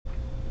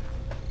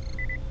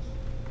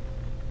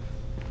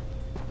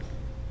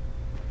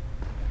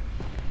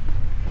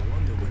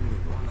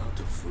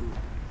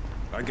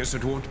I guess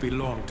it won't be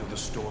long till the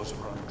stores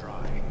run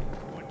dry.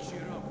 But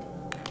cheer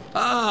up.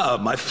 Ah,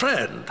 my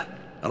friend.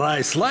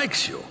 Rais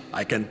likes you,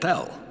 I can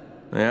tell.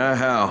 Yeah,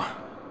 how?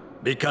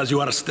 Because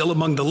you are still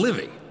among the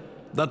living.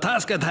 The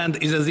task at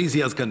hand is as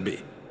easy as can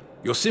be.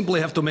 You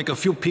simply have to make a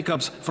few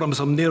pickups from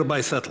some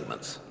nearby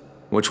settlements.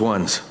 Which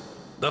ones?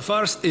 The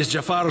first is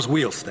Jafar's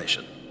wheel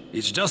station.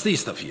 It's just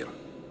east of here.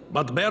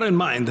 But bear in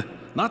mind,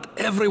 not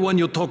everyone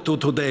you talk to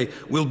today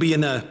will be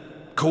in a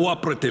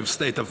cooperative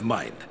state of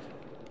mind.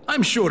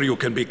 I'm sure you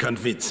can be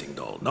convincing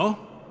though, no?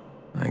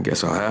 I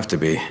guess I'll have to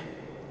be.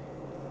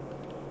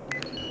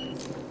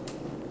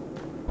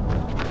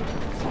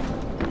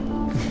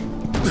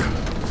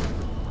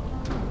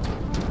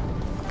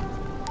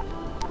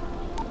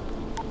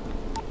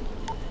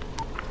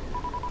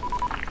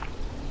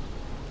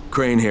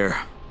 Crane here.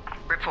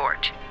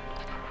 Report.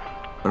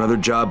 Another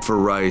job for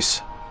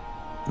Rais.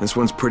 This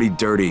one's pretty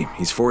dirty.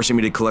 He's forcing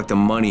me to collect the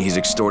money he's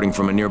extorting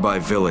from a nearby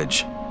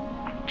village.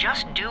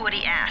 Just do what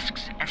he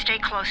asks, and stay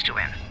close to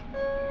him.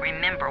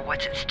 Remember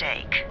what's at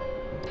stake.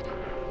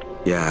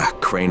 Yeah,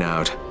 Crane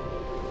out.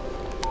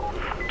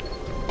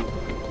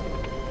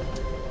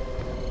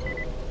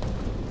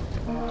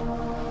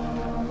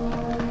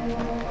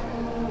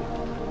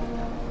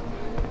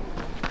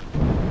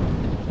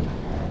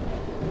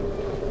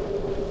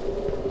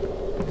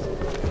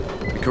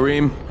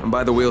 Kareem, I'm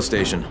by the wheel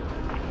station.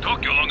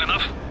 Took you long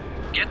enough.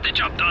 Get the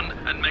job done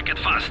and make it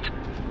fast.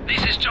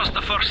 This is just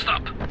the first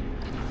stop.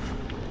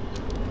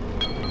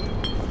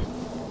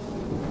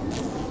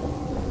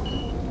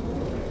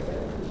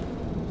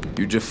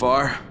 You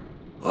Jafar?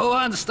 Who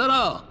wants to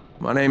know?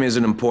 My name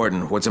isn't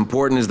important. What's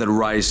important is that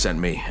Rais sent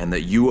me, and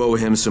that you owe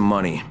him some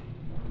money.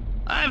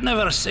 I've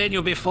never seen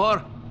you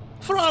before.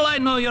 For all I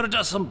know, you're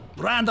just some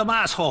random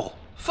asshole.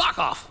 Fuck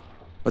off.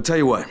 I'll tell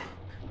you what.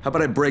 How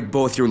about I break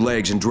both your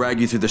legs and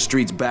drag you through the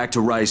streets back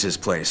to Rais's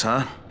place,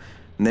 huh?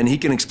 And then he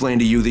can explain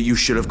to you that you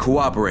should have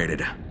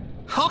cooperated.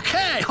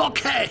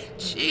 Okay.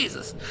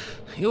 Jesus.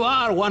 You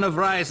are one of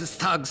Rais's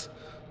thugs.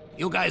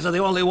 You guys are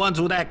the only ones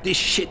who'd act this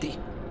shitty.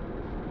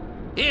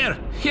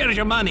 Here's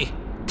your money.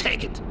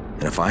 Take it.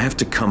 And if I have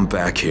to come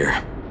back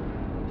here...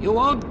 You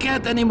won't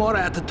get any more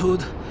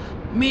attitude.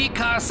 Mi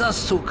casa,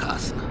 su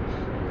casa.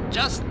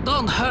 Just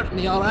don't hurt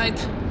me, all right?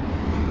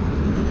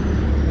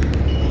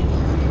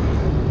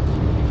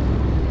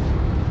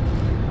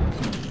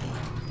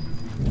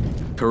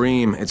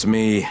 Kareem, it's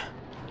me.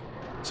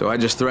 So I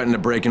just threatened to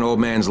break an old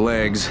man's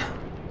legs.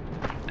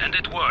 And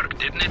it worked,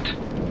 didn't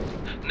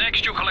it?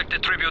 Next you collect a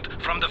tribute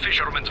from the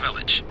fisherman's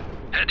village.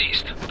 Head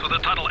east to the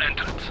tunnel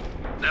entrance.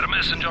 Their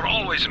messenger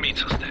always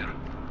meets us there.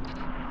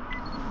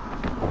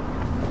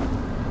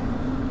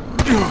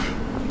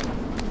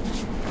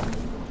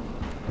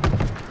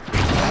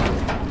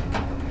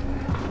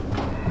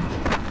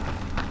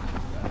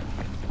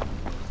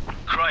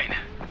 Crane,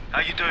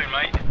 how you doing,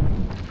 mate?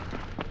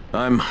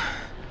 I'm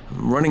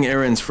running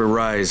errands for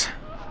Rais.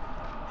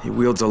 He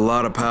wields a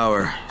lot of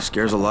power,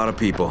 scares a lot of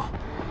people.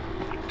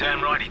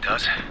 Damn right he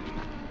does.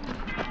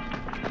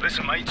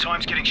 Listen, mate,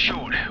 time's getting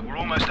short. We're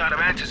almost out of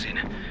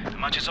antizin. As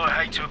much as I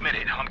hate to admit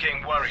it, I'm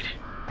getting worried.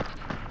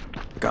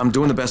 Look, I'm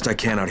doing the best I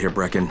can out here,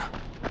 Brecken.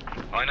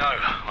 I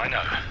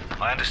know.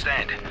 I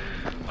understand.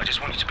 I just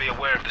want you to be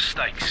aware of the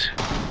stakes.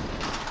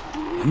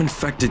 I'm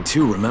infected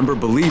too, remember?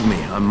 Believe me,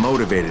 I'm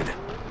motivated.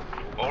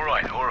 All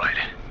right.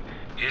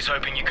 Here's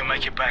hoping you can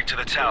make it back to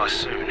the tower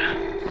soon.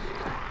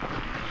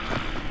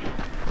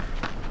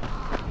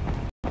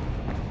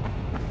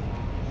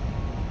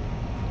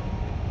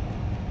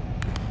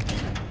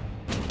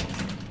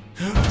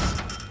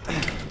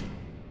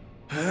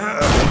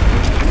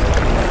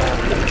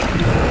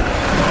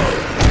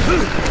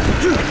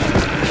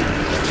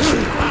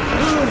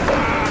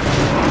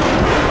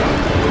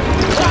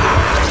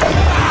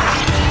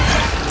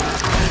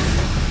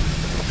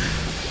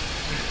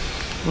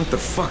 What the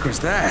fuck was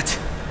that?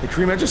 Hey,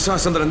 Kareem, I just saw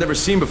something I've never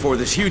seen before.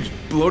 This huge,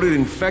 bloated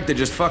infected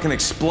just fucking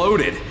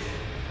exploded.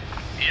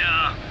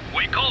 Yeah,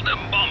 we call them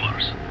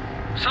bombers.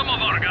 Some of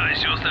our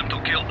guys use them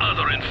to kill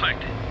other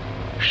infected.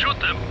 Shoot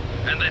them,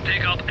 and they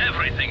take out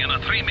everything in a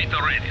 3-meter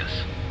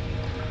radius.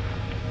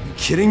 You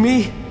kidding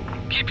me?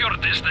 Keep your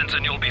distance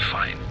and you'll be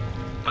fine.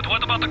 But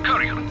what about the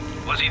courier?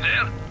 Was he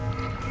there?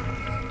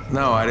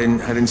 No, I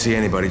didn't see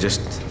anybody,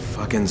 just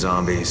fucking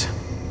zombies.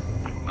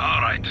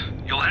 All right.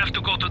 You'll have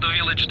to go to the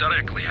village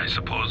directly, I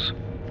suppose.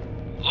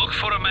 Look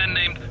for a man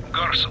named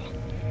Gersel.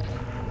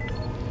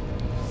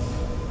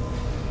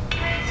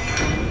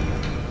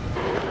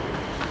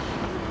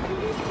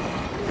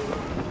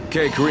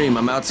 Okay, Kareem,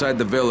 I'm outside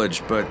the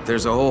village, but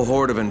there's a whole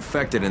horde of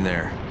infected in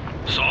there.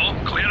 So,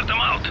 clear them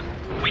out.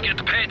 We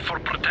get paid for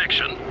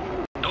protection.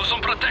 Do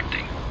some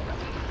protecting.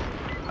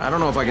 I don't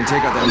know if I can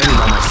take out that many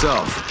by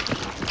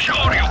myself.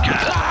 Sure you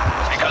can.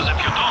 Because if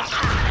you don't,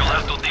 you'll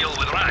have to deal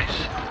with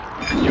Rais.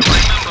 You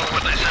remember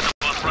what I said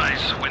about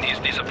Rais when he's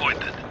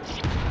disappointed.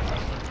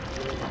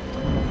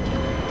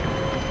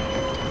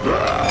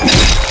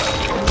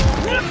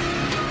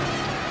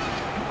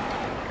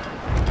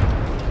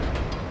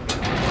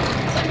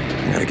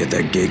 Gotta get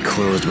get that gate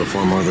closed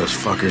before more of those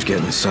fuckers get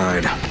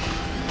inside.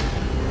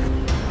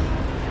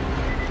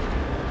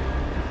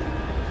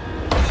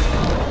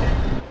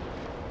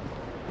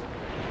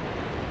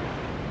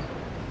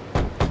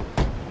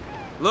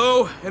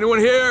 Hello? Anyone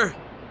here?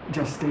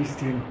 Just stay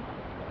still.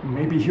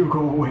 Maybe he'll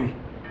go away.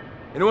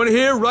 Anyone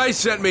here? Rais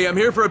sent me. I'm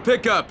here for a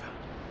pickup.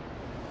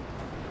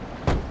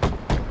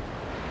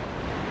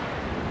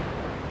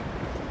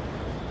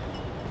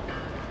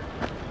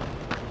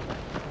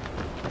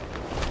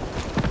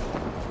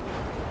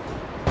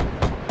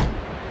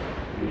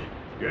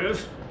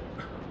 Yes?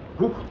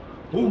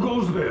 Who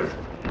goes there?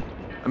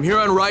 I'm here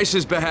on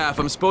Rais's behalf.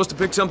 I'm supposed to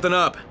pick something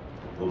up.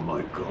 Oh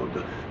my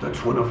god,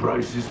 that's one of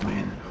Rice's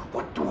men.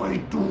 What do I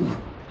do?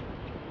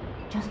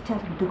 Just tell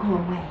him to go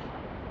away.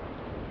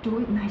 Do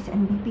it nice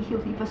and maybe he'll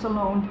leave us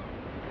alone.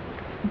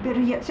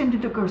 Better yet, send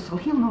it to Gersel.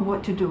 He'll know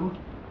what to do.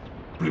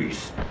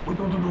 Please, we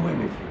don't know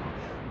anything.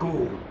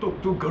 Go,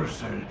 talk to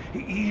Gersel.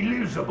 He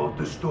lives above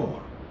the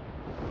store.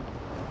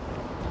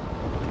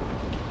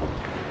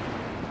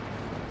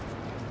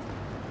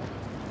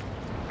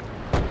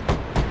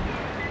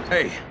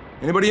 Hey,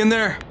 anybody in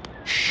there?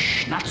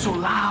 Shh, not so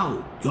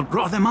loud. You'll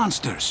draw the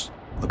monsters.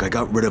 Look, I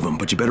got rid of them,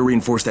 but you better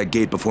reinforce that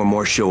gate before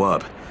more show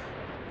up.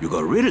 You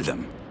got rid of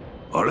them?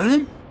 All of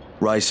them?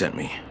 Rais sent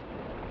me.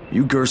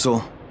 You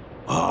Gersel?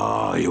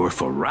 Oh, you were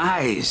for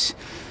Rais.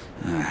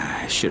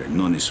 I should have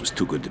known this was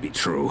too good to be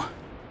true.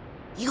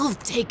 You've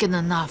taken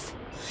enough.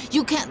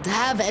 You can't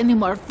have any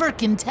more.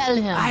 Frickin' tell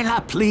him.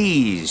 Isla,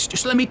 please.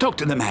 Just let me talk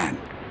to the man.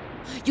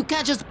 You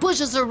can't just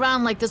push us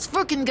around like this.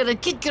 Frickin' gonna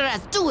kick your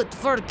ass. Do it,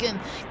 Frickin'.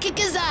 Kick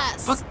his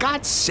ass. For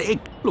God's sake.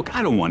 Look,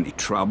 I don't want any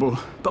trouble,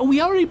 but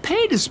we already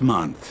paid this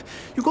month.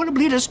 You're gonna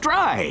bleed us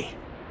dry.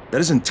 That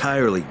is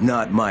entirely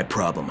not my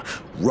problem.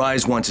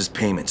 Rais wants his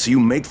payment, so you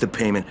make the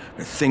payment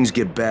or things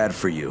get bad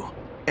for you.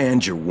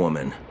 And your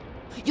woman.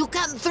 You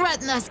can't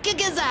threaten us.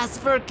 Kick his ass,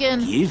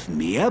 Frickin'. Give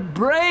me a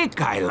break,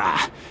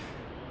 Isla.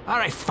 All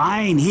right,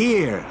 fine,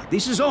 here.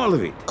 This is all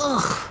of it.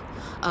 Ugh.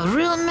 A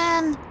real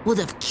man would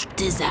have kicked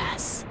his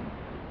ass.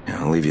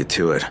 Yeah, I'll leave you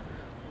to it.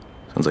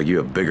 Sounds like you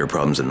have bigger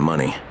problems than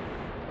money.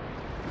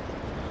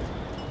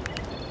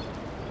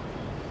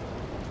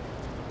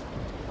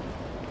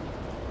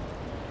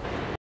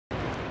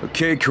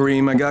 Okay,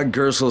 Kareem, I got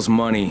Gersel's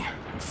money.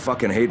 I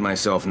fucking hate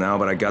myself now,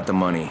 but I got the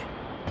money.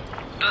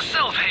 The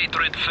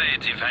self-hatred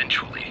fades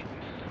eventually.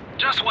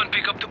 Just one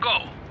pickup to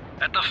go.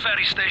 At the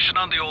ferry station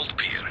on the old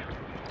pier.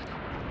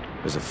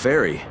 There's a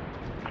ferry.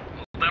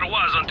 There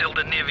was until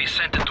the Navy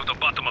sent it to the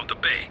bottom of the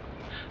bay.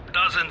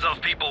 Dozens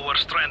of people were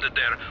stranded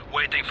there,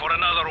 waiting for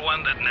another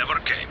one that never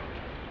came.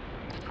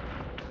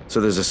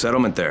 So there's a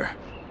settlement there.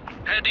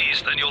 Head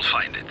east and you'll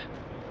find it.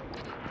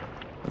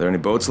 Are there any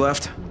boats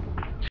left?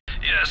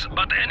 Yes,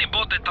 but any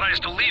boat that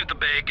tries to leave the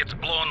bay gets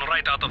blown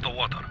right out of the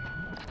water.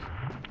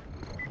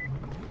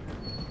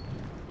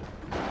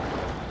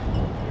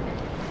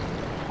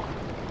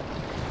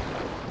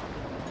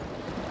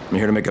 I'm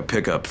here to make a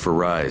pickup for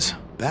Rais.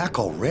 Back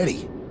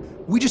already?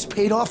 We just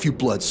paid off you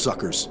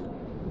bloodsuckers.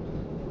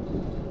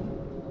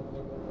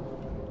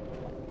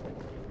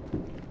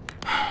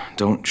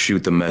 Don't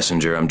shoot the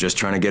messenger. I'm just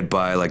trying to get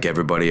by like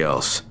everybody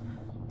else.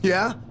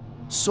 Yeah?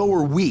 So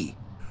are we.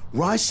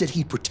 Rais said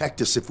he'd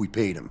protect us if we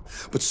paid him.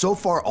 But so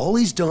far, all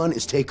he's done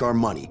is take our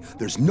money.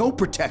 There's no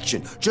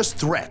protection, just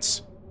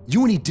threats.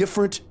 You any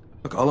different?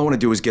 Look, all I want to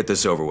do is get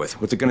this over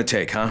with. What's it gonna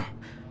take, huh?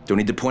 Don't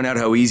need to point out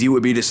how easy it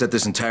would be to set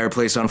this entire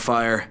place on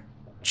fire.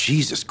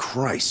 Jesus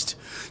Christ.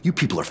 You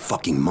people are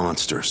fucking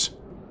monsters.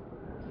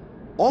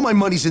 All my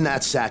money's in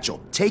that satchel.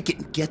 Take it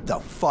and get the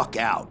fuck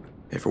out.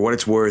 Hey, for what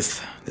it's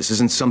worth, this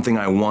isn't something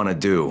I want to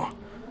do.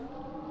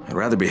 I'd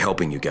rather be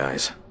helping you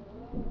guys.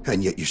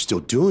 And yet you're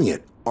still doing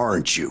it,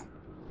 aren't you?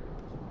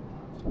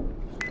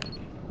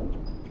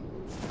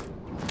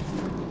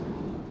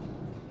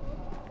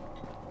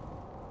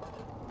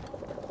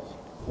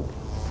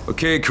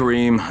 Okay,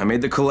 Kareem, I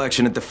made the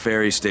collection at the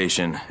ferry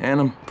station, and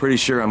I'm pretty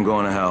sure I'm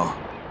going to hell.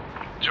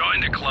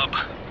 Join the club.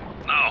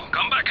 Now,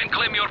 come back and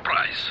claim your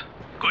prize.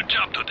 Good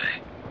job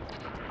today.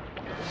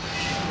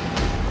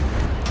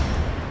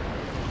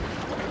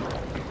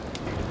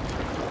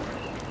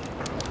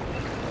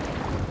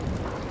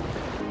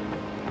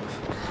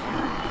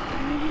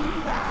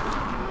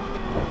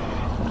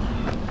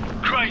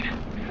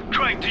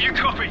 Crane, do you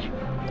copy?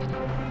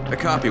 I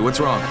copy. What's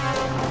wrong?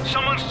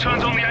 Someone's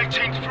turned on the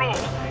 18th floor.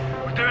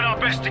 We're doing our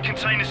best to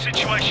contain the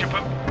situation,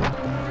 but we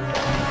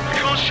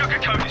can't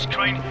sugarcoat this,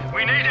 Crane.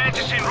 We need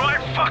answers in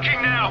right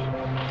fucking now.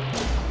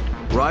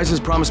 Rais has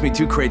promised me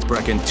 2 crates,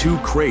 Brecken. 2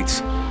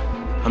 crates.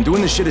 I'm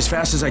doing this shit as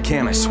fast as I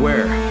can, I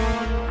swear.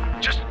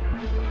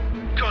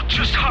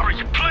 Just hurry,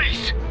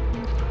 please.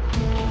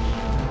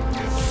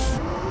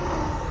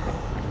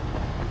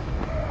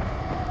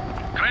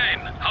 Crane,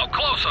 how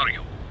close are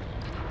you?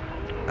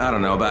 I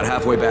don't know, about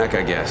halfway back,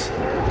 I guess.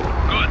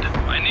 Good.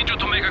 I need you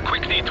to make a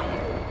quick detour.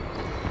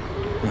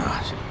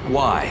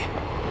 Why?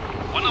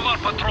 One of our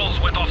patrols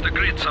went off the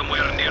grid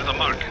somewhere near the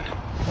market.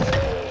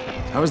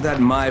 How is that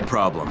my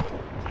problem?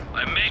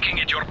 I'm making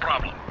it your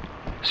problem.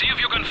 See if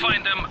you can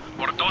find them,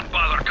 or don't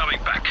bother coming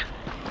back.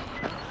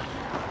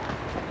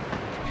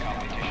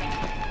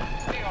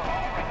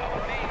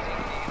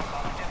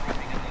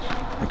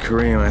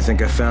 Kareem, I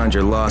think I found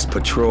your lost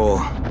patrol.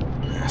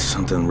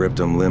 Something ripped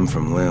them limb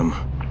from limb.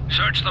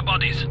 Search the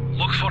bodies.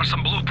 Look for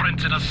some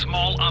blueprints in a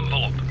small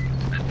envelope.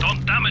 And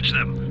don't damage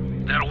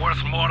them. They're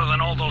worth more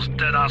than all those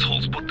dead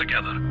assholes put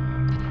together.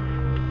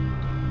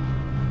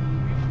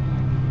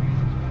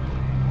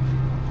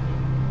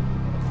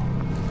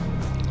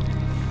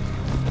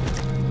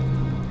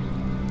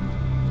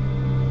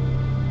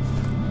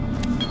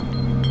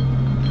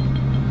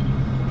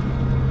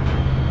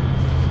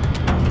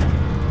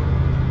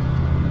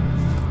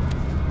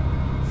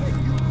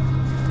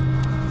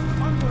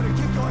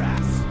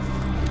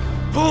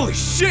 Holy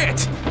shit!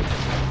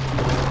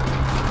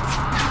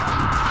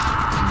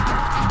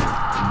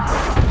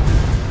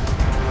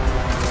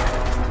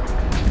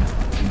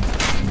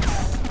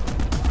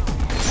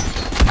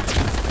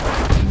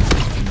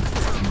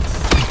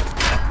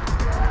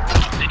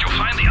 Did you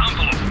find the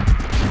envelope?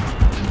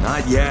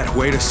 Not yet.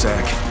 Wait a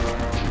sec.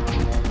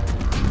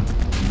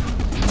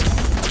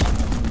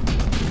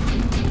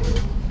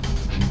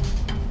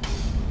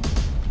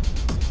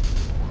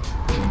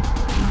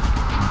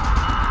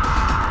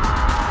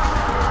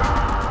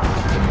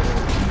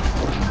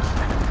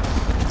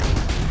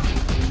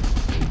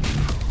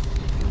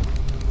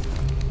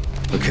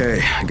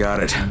 Okay, I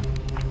got it.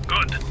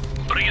 Good.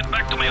 Bring it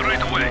back to me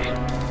right away.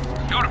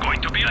 You're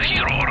going to be a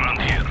hero around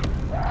here.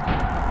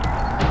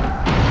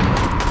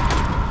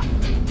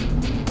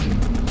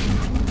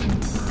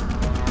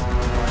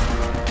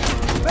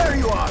 There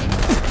you are!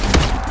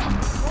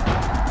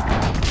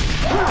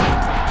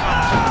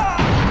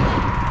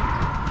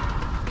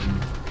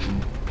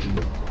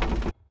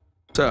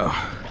 So,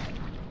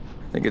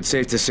 I think it's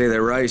safe to say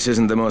that Rais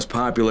isn't the most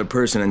popular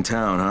person in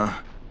town, huh?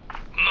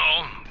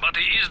 No, but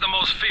he is the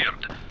most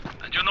feared.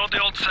 And you know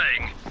the old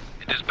saying,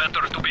 it is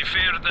better to be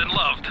feared than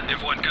loved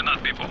if one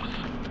cannot be both.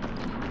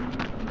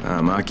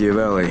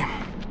 Machiavelli.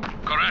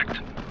 Correct.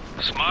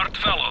 Smart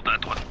fellow,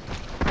 that one.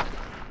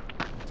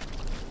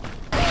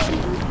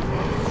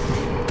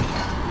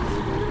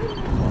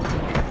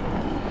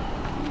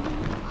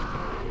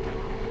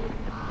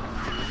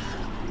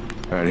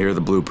 All right, here are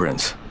the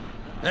blueprints.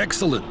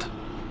 Excellent.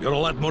 You're a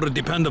lot more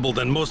dependable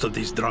than most of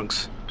these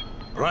drunks.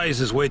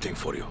 Rais is waiting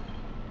for you.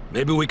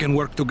 Maybe we can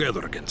work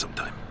together again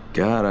sometime.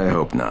 God, I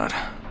hope not.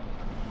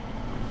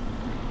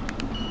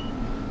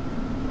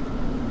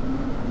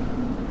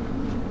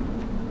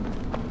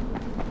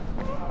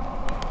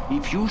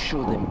 If you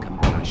show them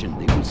compassion,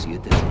 they will see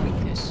it as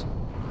weakness.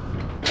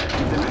 Give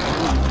them a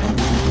hand, and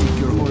then take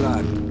your whole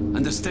arm.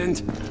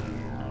 Understand?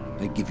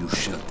 I give you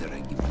shelter, I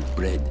give you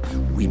bread,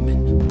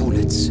 women,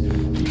 bullets,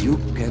 and you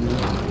can...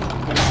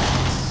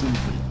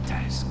 Simple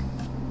task.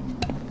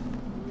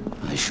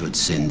 I should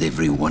send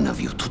every one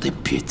of you to the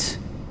pit.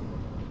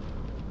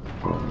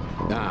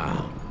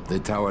 Ah, the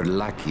tower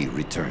lackey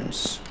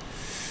returns.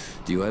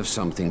 Do you have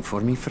something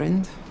for me,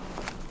 friend?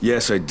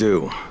 Yes, I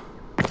do.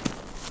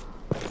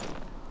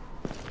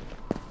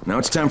 Now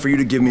it's time for you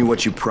to give me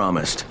what you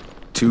promised.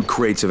 2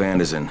 crates of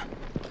Anderson.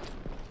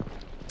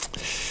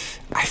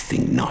 I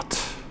think not.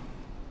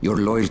 Your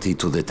loyalty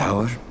to the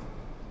tower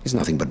is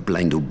nothing but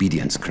blind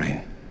obedience,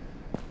 Crane.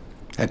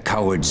 A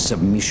coward's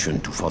submission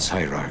to false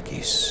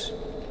hierarchies.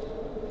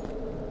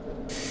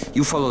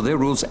 You follow their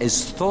rules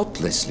as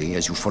thoughtlessly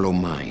as you follow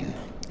mine,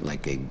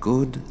 like a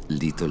good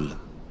little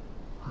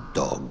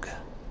dog.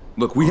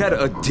 Look, we had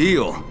a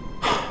deal.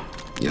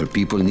 Your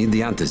people need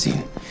the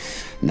antizin.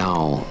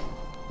 Now,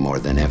 more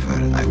than ever,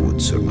 I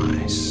would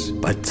surmise.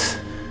 But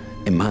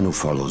a man who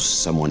follows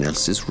someone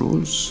else's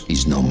rules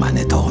is no man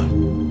at all.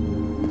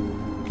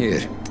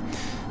 Here,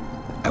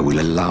 I will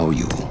allow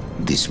you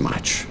this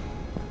much.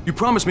 You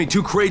promised me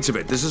 2 crates of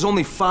it. This is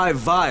only 5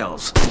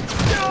 vials.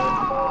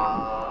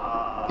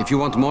 If you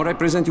want more, I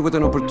present you with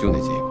an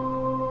opportunity.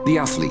 The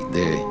athlete,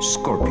 the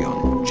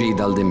Scorpion, Jade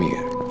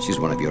Aldemir. She's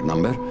one of your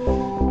number.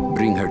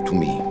 Bring her to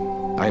me.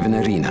 I have an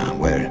arena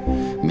where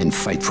men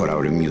fight for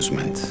our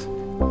amusement.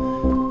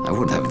 I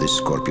would have this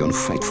Scorpion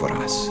fight for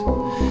us.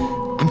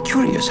 I'm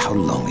curious how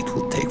long it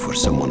will take for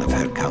someone of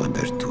her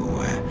caliber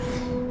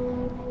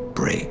to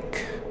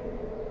break.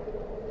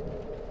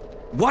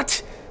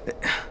 What?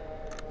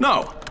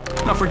 No.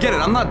 No, forget it.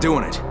 I'm not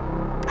doing it.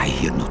 I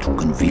hear no true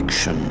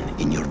conviction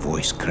in your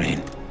voice,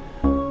 Crane.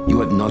 You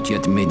have not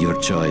yet made your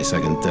choice, I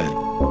can tell.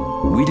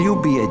 Will you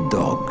be a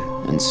dog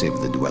and save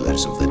the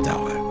dwellers of the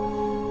tower?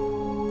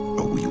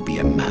 Or will you be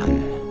a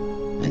man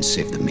and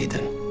save the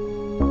maiden?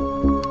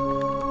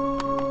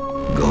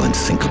 Go and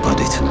think about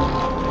it.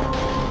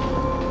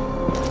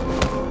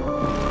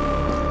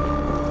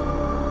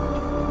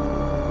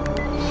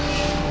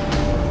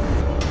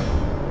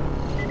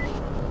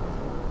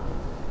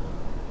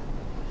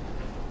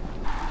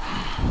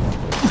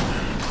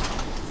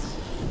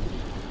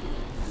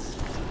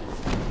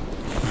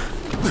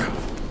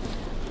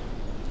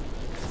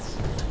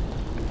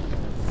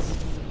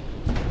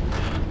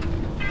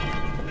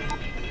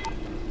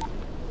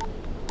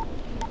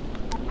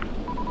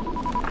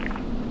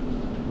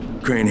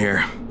 Crane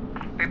here.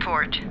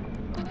 Report.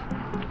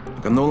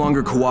 Look, I'm no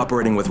longer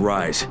cooperating with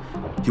Rais.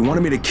 He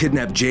wanted me to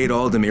kidnap Jade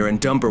Aldemir and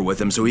dump her with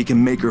him so he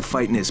can make her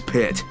fight in his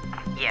pit.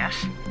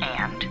 Yes,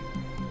 and?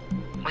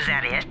 Was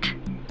that it?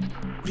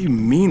 What do you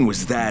mean,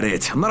 was that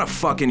it? I'm not a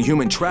fucking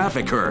human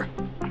trafficker.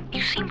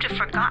 You seem to have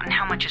forgotten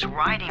how much is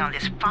riding on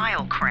this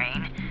file,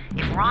 Crane.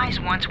 If Rais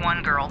wants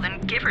one girl,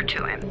 then give her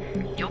to him.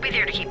 You'll be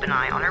there to keep an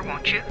eye on her,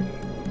 won't you?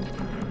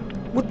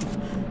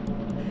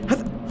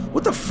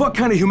 What the fuck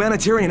kind of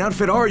humanitarian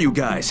outfit are you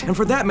guys? And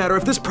for that matter,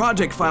 if this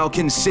project file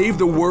can save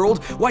the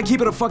world, why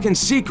keep it a fucking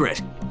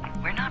secret?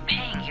 We're not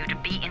paying you to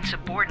be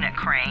insubordinate,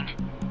 Crane.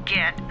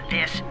 Get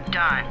this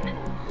done.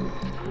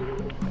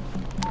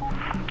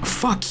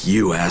 Fuck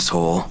you,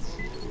 asshole.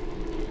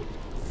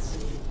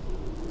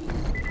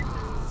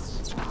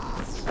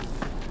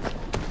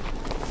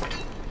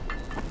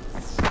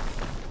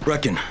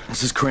 Brecken,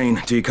 this is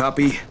Crane. Do you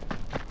copy?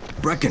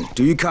 Brecken,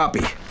 do you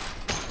copy?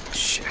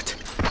 Shit.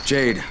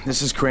 Jade,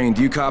 this is Crane.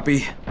 Do you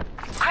copy?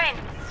 Crane,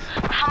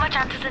 how much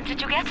antizin did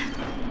you get?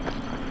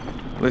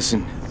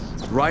 Listen,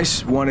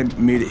 Rais wanted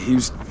me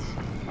to...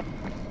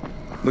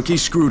 Look, he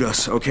screwed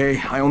us,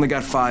 okay? I only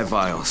got 5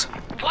 vials.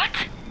 What?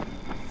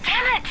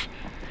 Damn it!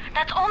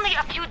 That's only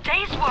a few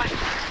days' worth.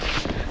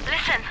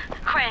 Listen,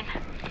 Crane,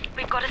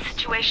 we've got a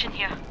situation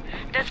here.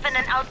 There's been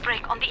an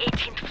outbreak on the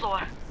 18th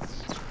floor.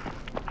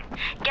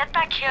 Get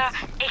back here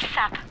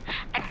ASAP,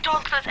 and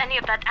don't lose any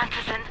of that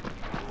antizin.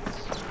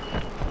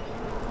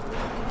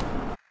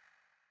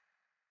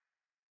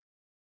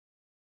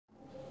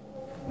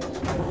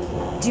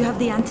 Do you have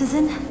the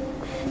antizin?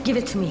 Give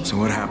it to me. So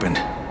what happened?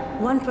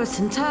 One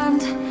person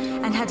turned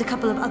and had a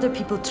couple of other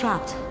people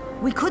trapped.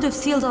 We could have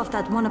sealed off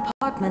that one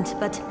apartment,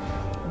 but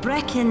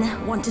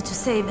Brecken wanted to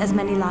save as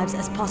many lives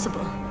as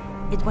possible.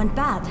 It went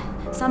bad.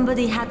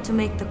 Somebody had to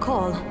make the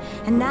call,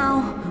 and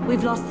now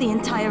we've lost the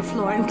entire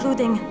floor,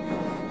 including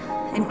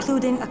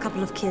a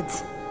couple of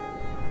kids.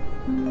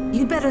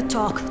 You'd better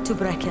talk to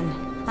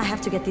Brecken. I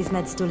have to get these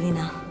meds to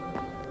Lena.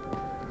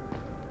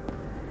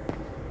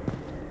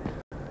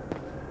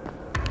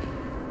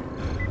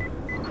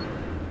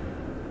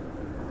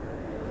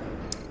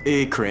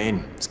 Hey,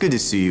 Crane. It's good to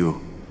see you.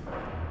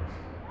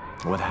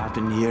 What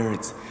happened here,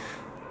 it's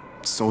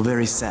so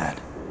very sad.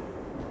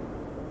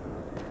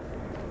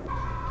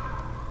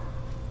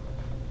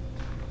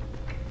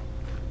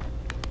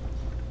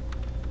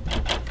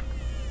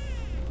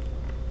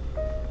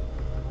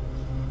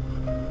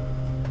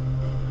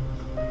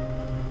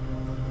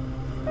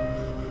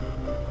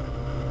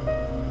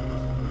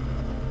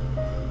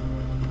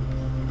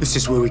 This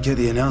is where we get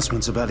the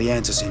announcements about the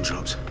antizin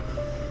drops.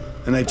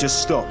 And they've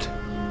just stopped.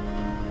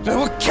 There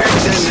were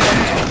kegs in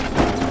there!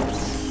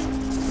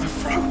 I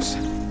froze.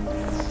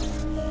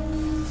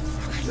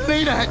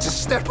 Lena had to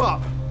step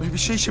up. Maybe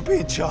she should be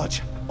in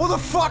charge. What the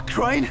fuck,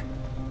 Crane?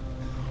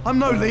 I'm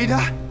no leader.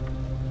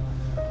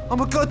 I'm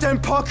a goddamn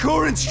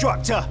parkour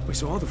instructor. Wait,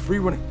 so all the free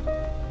running...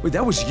 Wait,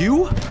 that was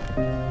you?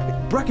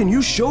 Brecken,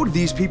 you showed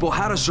these people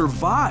how to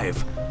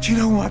survive. Do you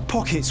know what my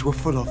pockets were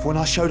full of when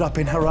I showed up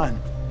in Harran?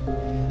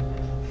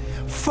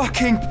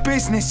 Fucking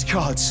business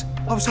cards.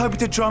 I was hoping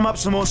to drum up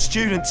some more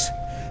students.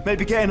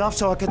 Maybe get enough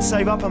so I could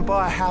save up and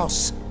buy a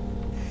house.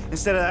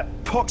 Instead of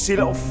that poxy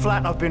little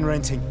flat I've been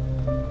renting.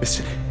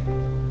 Listen,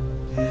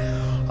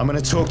 I'm gonna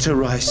talk to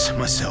Rais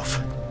myself.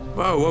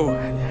 Whoa,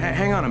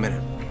 hang on a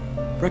minute.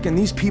 Brecken,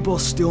 these people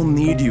still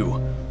need you.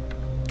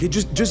 Okay,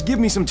 just give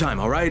me some time,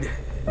 all right?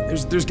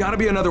 There's gotta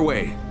be another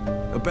way.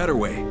 A better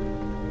way.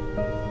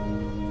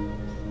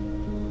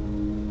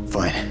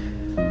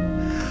 Fine.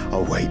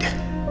 I'll wait.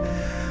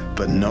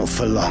 But not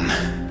for long.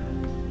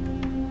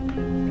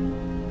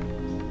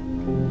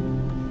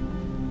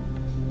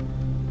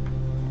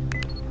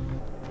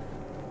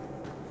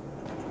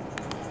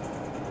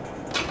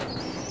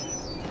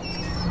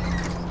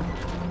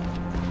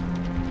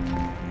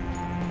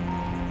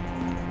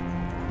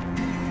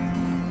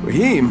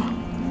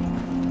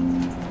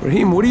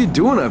 Raheem, what are you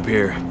doing up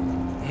here?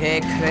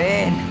 Hey,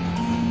 Crane.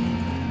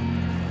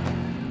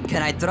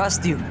 Can I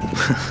trust you?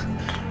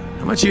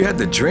 How much you had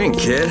to drink,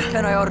 kid?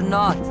 Can I or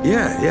not?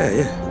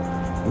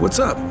 Yeah. What's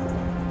up?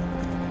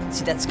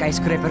 See that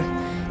skyscraper?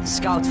 The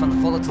scouts found a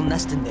volatile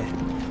nest in there.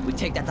 We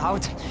take that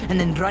out, and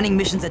then running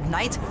missions at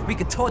night, we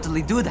could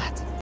totally do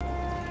that.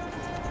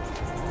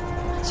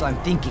 So I'm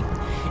thinking,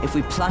 if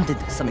we planted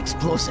some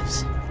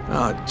explosives.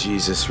 Oh,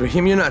 Jesus.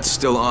 Raheem, you're not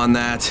still on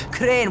that.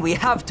 Crane, we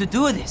have to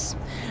do this.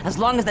 As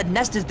long as that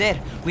nest is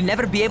there, we'll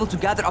never be able to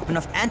gather up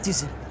enough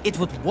antizin. It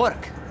would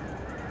work.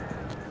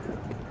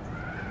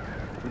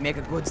 We make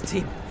a good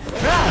team.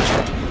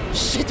 Ah!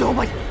 Shit, oh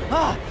my...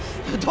 Ah!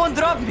 Don't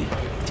drop me!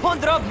 Don't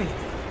drop me!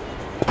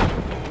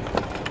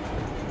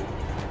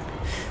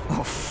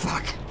 Oh,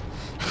 fuck.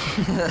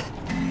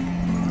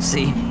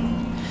 See?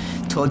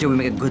 Told you we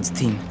make a good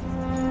team.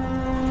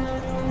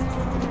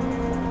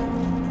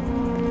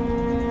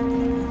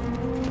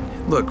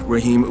 Look,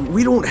 Raheem,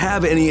 we don't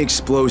have any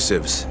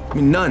explosives. I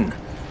mean, none.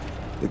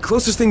 The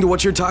closest thing to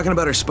what you're talking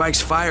about are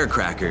Spike's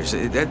firecrackers.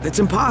 That's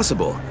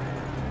impossible.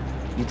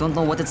 You don't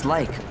know what it's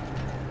like.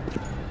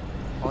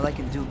 all I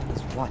can do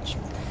is watch.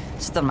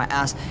 Sit on my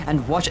ass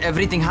and watch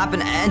everything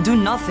happen and do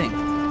nothing.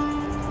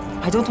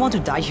 I don't want to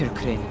die here,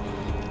 Crane.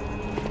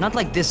 Not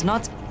like this,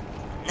 not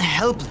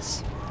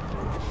helpless.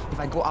 If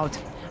I go out,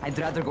 I'd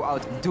rather go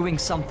out doing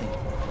something.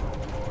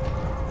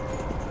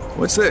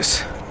 What's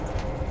this?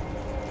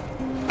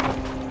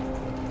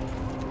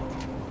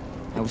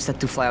 I was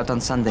set to fly out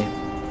on Sunday.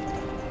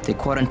 They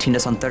quarantined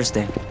us on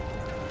Thursday.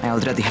 I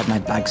already had my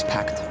bags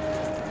packed.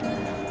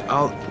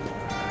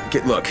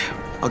 Look,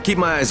 I'll keep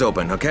my eyes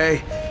open,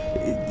 okay?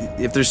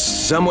 If there's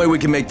some way we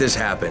can make this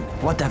happen.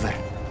 Whatever.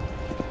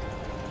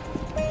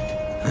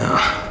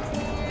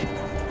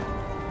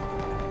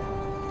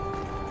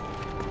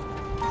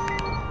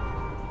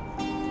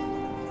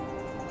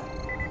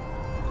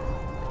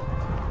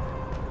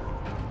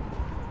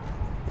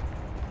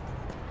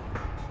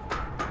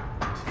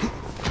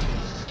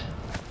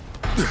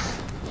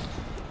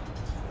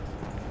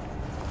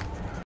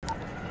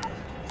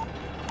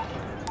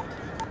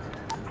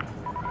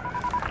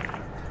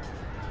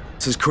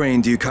 This is Crane,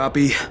 do you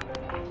copy?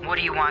 What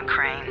do you want,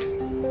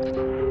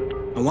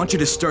 Crane? I want you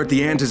to start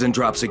the antizen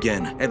drops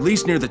again, at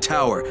least near the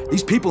tower.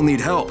 These people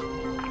need help.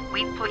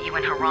 We put you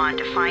in Harran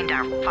to find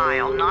our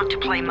file, not to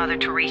play Mother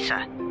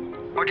Teresa.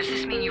 Or does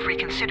this mean you've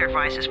reconsidered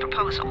Rice's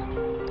proposal?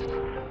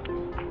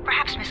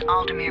 Perhaps Miss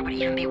Aldemir would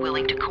even be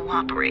willing to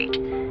cooperate,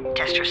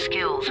 test her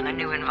skills in a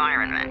new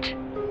environment.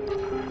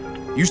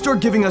 You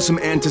start giving us some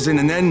antizen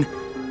and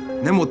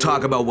then we'll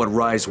talk about what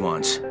Rais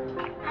wants.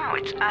 Oh,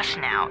 it's us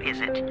now, is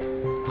it?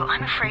 Well,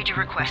 I'm afraid your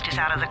request is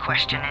out of the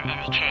question in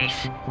any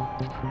case.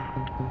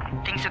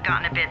 Things have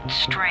gotten a bit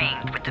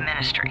strained with the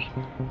Ministry.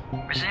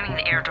 Resuming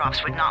the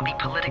airdrops would not be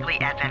politically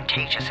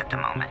advantageous at the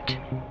moment.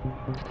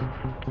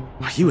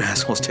 You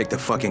assholes take the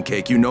fucking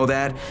cake, you know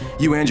that?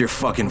 You and your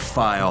fucking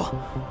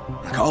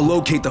file. Like, I'll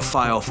locate the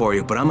file for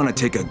you, but I'm gonna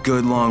take a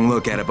good long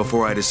look at it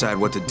before I decide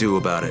what to do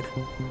about it.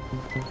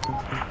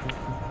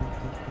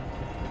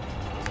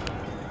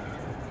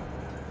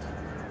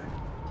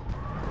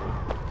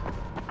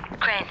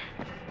 Crane,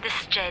 this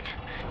is Jade.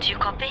 Do you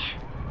copy?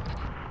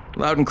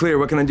 Loud and clear,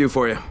 what can I do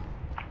for you?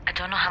 I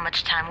don't know how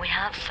much time we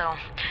have, so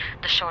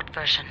the short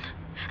version.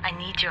 I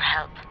need your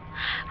help.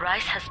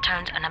 Rais has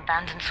turned an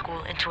abandoned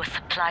school into a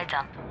supply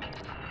dump.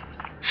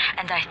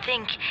 And I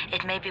think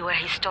it may be where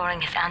he's storing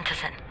his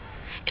antizen.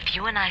 If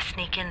you and I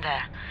sneak in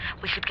there,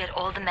 we could get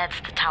all the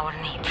meds the tower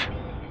needs.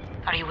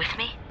 Are you with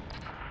me?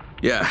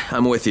 Yeah,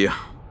 I'm with you.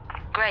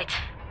 Great.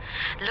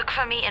 Look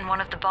for me in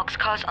one of the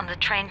boxcars on the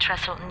train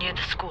trestle near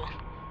the school.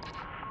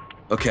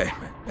 Okay,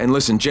 and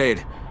listen,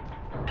 Jade.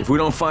 If we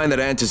don't find that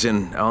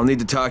antizen, I'll need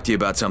to talk to you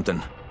about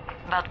something.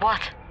 About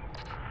what?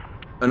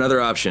 Another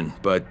option,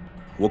 but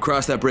we'll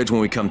cross that bridge when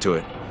we come to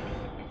it.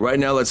 Right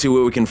now, let's see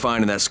what we can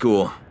find in that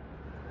school.